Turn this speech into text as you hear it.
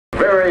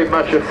very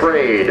much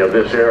afraid of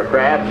this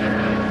aircraft,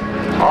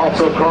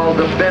 also called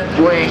the bent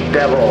wing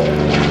devil.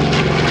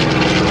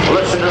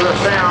 Listen to the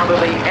sound of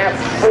the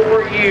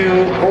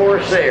F-4U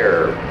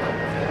Corsair.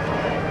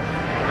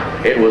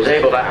 It was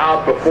able to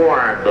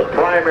outperform the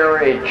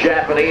primary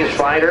Japanese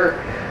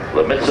fighter,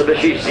 the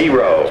Mitsubishi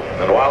Zero.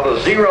 And while the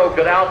Zero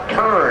could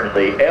outturn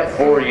the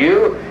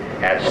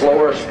F-4U at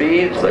slower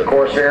speeds, the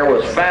Corsair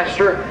was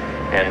faster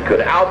and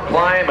could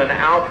outclimb and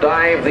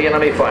outdive the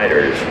enemy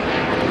fighters.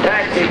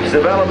 Tactics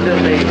developed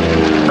in the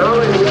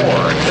early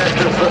war, such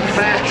as the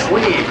thatch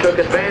weave, took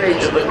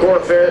advantage of the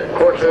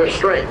Corsair's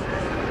strength.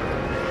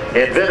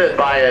 Invented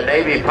by a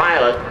Navy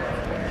pilot,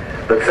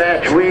 the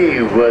thatch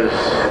weave was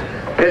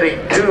pitting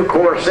two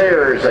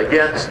Corsairs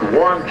against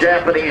one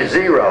Japanese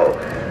Zero,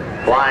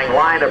 flying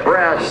line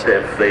abreast.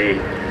 If the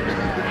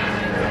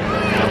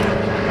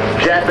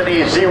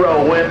Japanese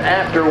Zero went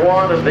after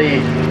one of the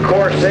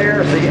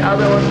Corsairs, the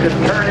other one could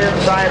turn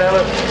inside of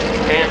it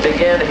and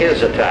begin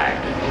his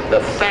attack. The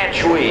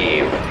thatch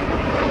weave,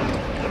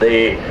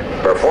 the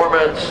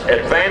performance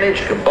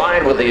advantage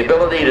combined with the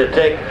ability to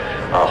take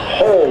a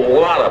whole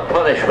lot of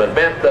punishment,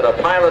 meant that a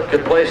pilot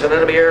could place an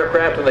enemy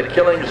aircraft in the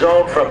killing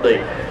zone from the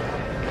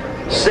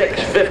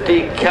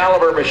 650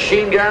 caliber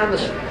machine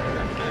guns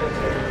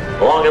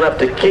long enough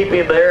to keep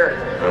him there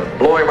and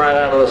blow him right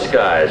out of the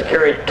skies.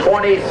 Carried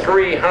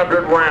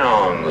 2,300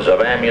 rounds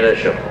of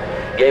ammunition.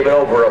 Gave it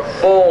over a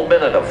full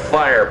minute of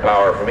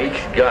firepower from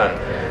each gun.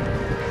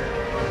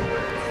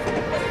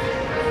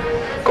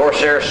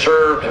 Corsair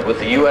served with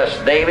the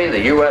U.S. Navy,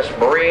 the U.S.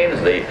 Marines,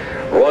 the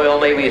Royal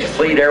Navy's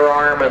Fleet Air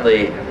Arm, and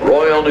the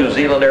Royal New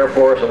Zealand Air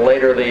Force, and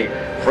later the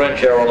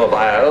French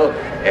Aeronavale,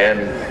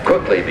 and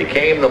quickly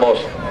became the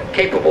most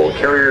capable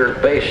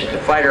carrier-based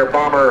fighter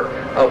bomber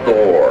of the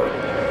war.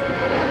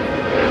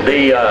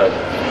 The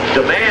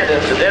demand,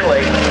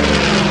 incidentally,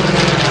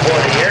 for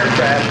the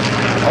aircraft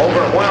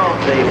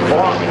overwhelmed the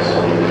Vaught's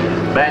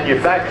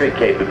manufacturing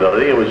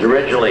capability. It was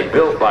originally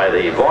built by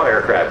the Vaught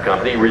Aircraft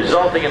Company,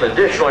 resulting in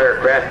additional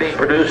aircraft being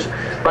produced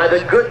by the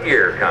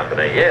Goodyear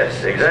Company.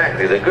 Yes,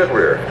 exactly, the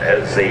Goodyear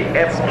as the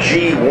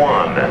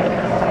FG-1,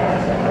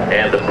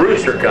 and the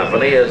Brewster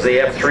Company as the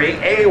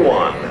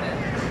F-3A1.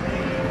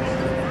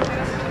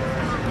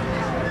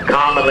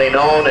 Commonly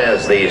known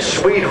as the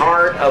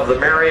Sweetheart of the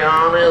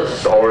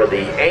Marianas or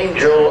the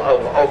Angel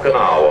of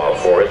Okinawa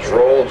for its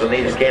roles in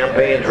these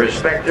campaigns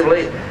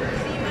respectively.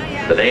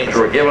 The names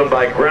were given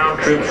by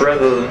ground troops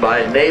rather than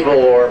by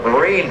naval or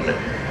marine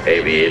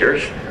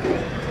aviators.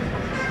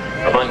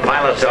 Among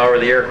pilots, however,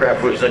 the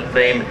aircraft was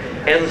nicknamed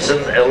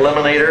Ensign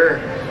Eliminator,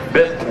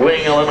 Bent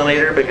Wing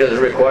Eliminator, because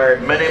it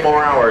required many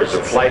more hours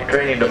of flight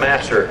training to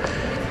master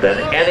than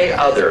any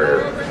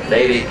other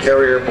Navy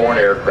carrier-borne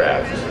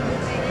aircraft.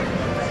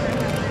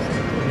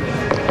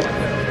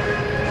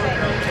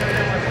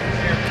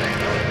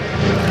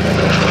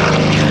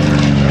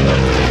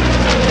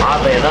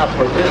 Oddly enough,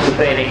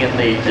 participating in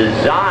the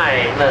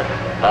design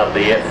of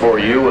the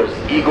F-4U was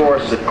Igor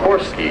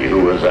Sikorsky,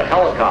 who was a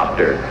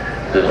helicopter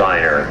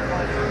designer.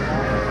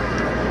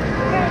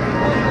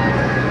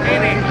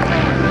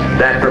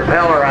 That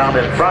propeller out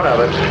in front of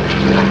it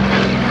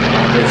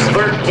is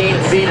 13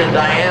 feet in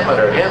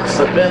diameter, hence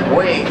the bent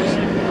wings.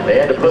 They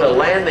had to put a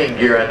landing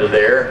gear under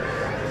there,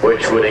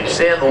 which would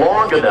extend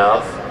long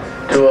enough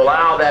to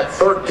allow that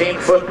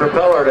 13-foot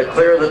propeller to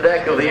clear the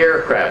deck of the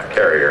aircraft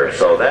carrier.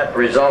 So that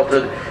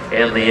resulted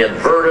in the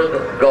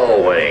inverted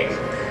gull wing,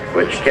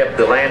 which kept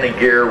the landing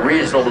gear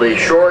reasonably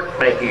short,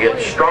 making it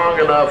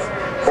strong enough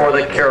for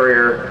the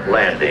carrier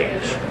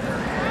landings.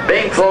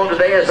 Being flown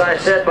today, as I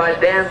said, by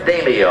Dan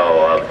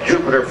Dameo of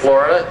Jupiter,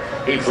 Florida.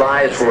 He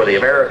flies for the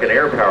American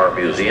Air Power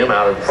Museum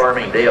out in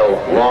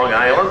Farmingdale, Long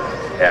Island,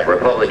 at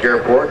Republic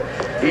Airport.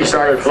 He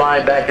started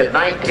flying back in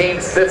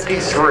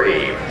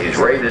 1953. He's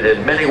rated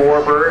in many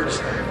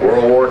warbirds,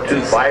 World War II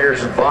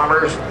fighters and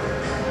bombers.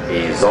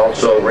 He's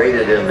also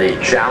rated in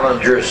the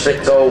Challenger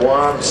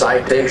 601,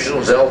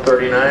 Citations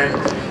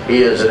L-39.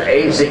 He is an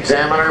ace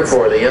examiner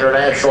for the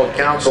International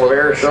Council of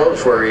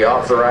Airshows, where he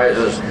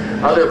authorizes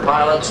other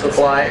pilots to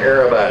fly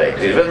aerobatics.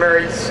 He's been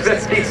married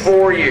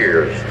 54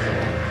 years,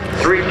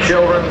 3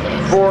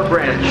 children, 4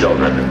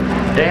 grandchildren.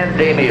 Dan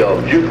Dameo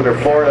of Jupiter,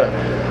 Florida,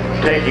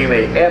 taking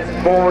the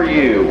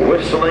F-4U,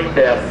 whistling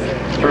death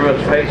through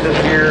its paces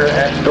here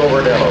at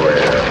Dover,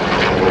 Delaware.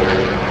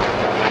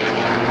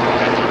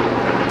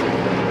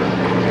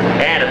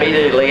 And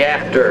immediately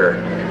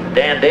after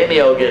Dan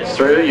Dameo gets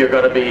through, you're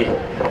going to be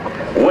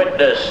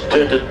witness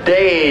to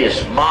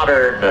today's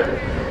modern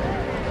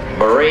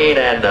Marine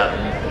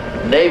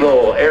and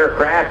naval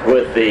aircraft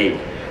with the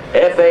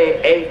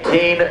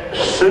FA-18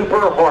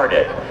 Super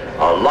Hornet.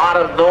 A lot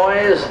of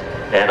noise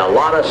and a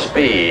lot of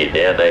speed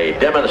in a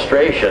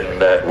demonstration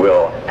that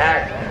will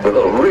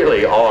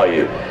really awe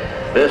you.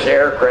 This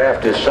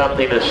aircraft is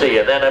something to see.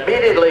 And then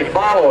immediately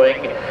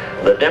following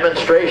the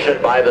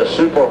demonstration by the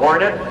Super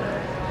Hornet,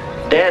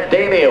 Dan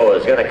Dameo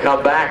is going to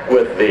come back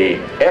with the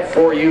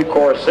F-4U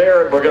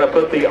Corsair, and we're going to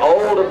put the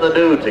old and the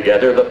new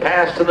together, the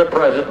past and the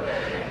present,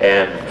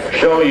 and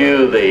show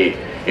you the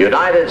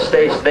United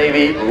States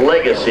Navy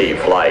Legacy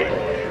Flight,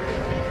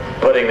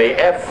 putting the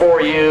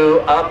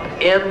F-4U up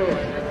in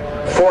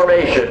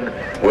formation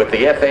with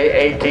the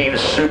FA-18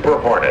 Super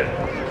Hornet.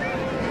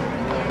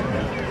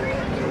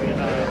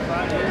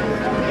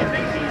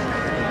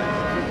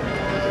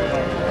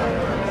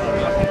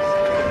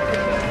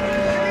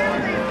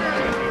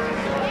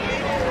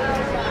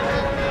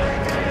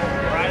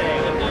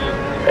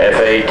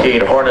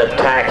 F-18 Hornet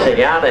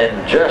taxiing out.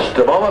 In just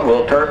a moment,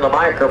 we'll turn the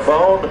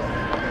microphone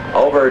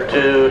over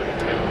to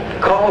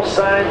call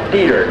sign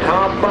Dieter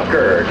Tom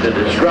Bunker to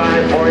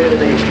describe for you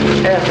the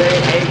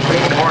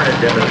FA-18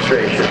 Hornet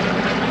demonstration.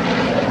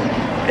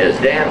 As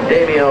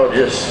Dameo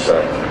just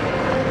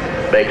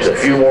makes a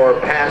few more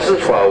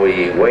passes while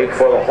we wait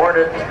for the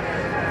Hornet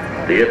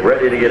to get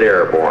ready to get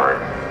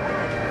airborne.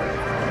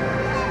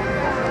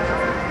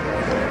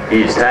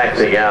 He's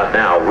taxiing out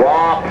now.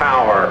 Raw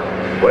power.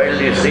 Wait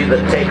till you see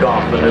the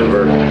takeoff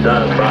maneuver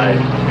done by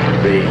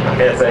the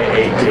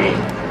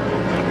FA-18.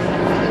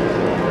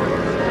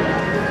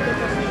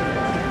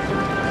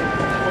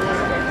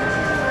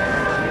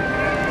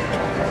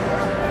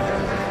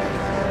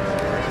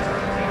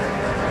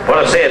 I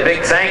want to say a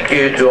big thank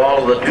you to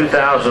all of the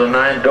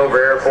 2009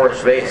 Dover Air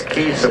Force Base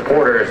key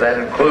supporters. That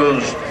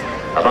includes,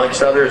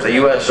 amongst others, the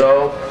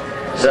USO,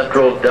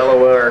 Central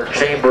Delaware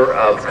Chamber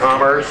of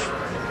Commerce,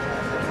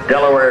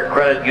 Delaware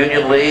Credit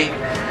Union League,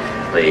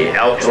 the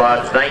Elks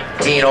Lodge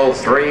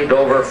 1903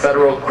 Dover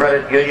Federal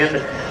Credit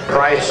Union,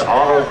 Price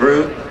Auto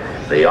Group,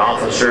 the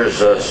Officers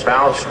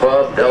Spouse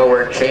Club,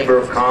 Delaware Chamber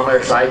of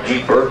Commerce,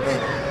 I.G. Burton,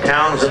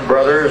 Townsend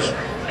Brothers,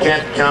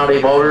 Kent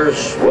County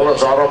Motors,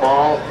 Willis Auto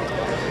Mall,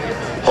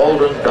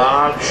 Holden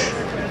Dodge,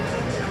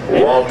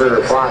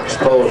 Walter Fox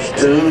Post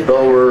 2,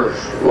 Dover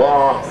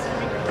Law,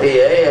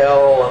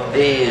 PA,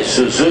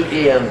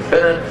 Suzuki, and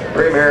Bennett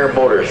Premier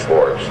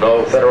Motorsports.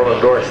 No federal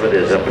endorsement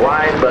is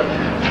implied, but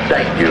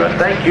thank you. And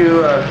thank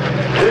you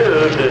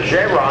to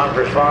Chevron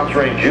for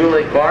sponsoring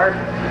Julie Clark,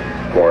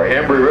 for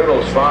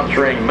Embry-Riddle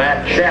sponsoring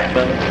Matt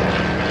Chapman,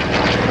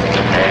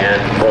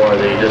 and for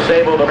the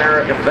Disabled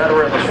American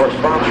Veterans for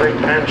sponsoring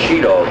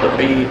Panchito, the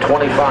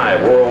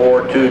B-25 World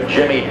War II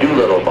Jimmy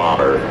Doolittle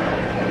bomber.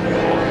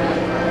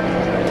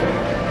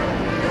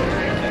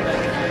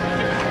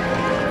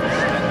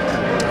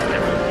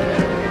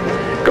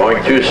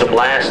 Going through some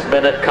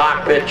last-minute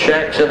cockpit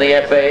checks in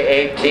the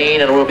FA-18,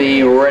 and we'll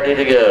be ready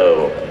to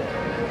go.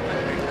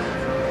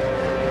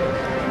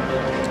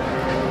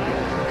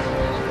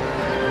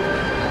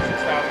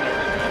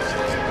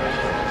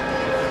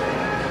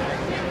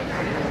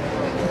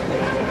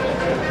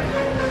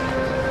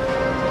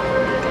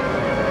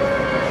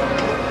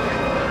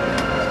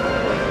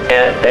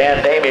 And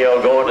Dan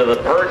Dameo going to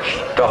the perch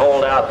to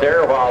hold out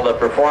there while the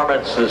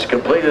performance is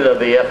completed of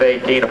the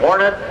F-18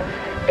 Hornet.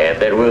 And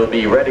then we'll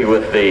be ready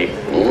with the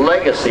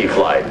Legacy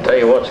Flight. Tell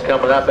you what's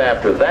coming up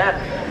after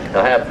that.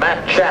 They'll have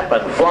Matt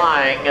Chapman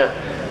flying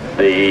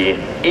the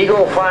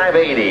Eagle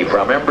 580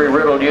 from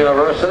Embry-Riddle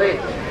University.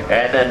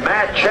 And then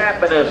Matt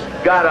Chapman has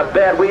got a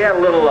bet. We had a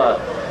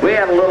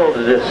little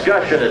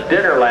discussion at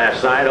dinner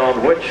last night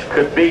on which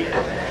could beat,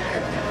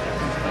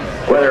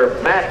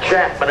 whether Matt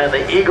Chapman and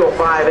the Eagle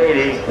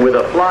 580 with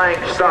a flying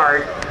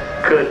start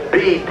could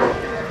beat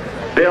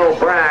Bill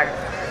Brack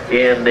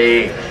in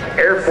the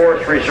Air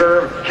Force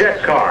Reserve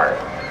jet car.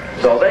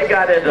 So they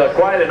got into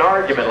quite an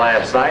argument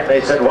last night.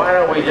 They said, why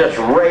don't we just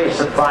race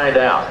and find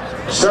out?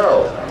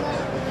 So,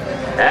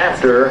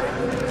 after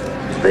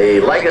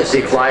the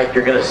Legacy Flight,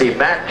 you're going to see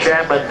Matt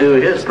Chapman do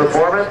his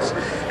performance,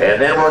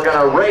 and then we're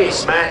going to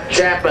race Matt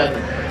Chapman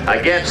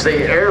against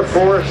the Air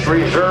Force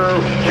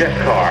Reserve jet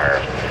car.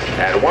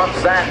 And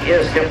once that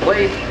is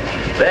complete,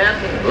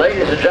 then,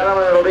 ladies and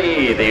gentlemen, it'll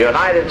be the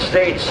United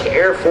States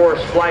Air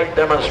Force Flight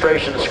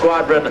Demonstration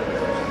Squadron,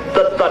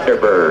 the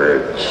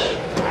Thunderbirds.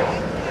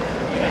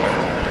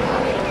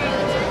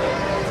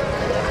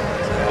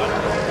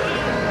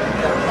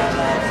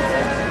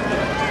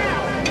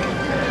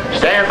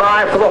 Stand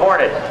by for the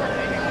Hornet.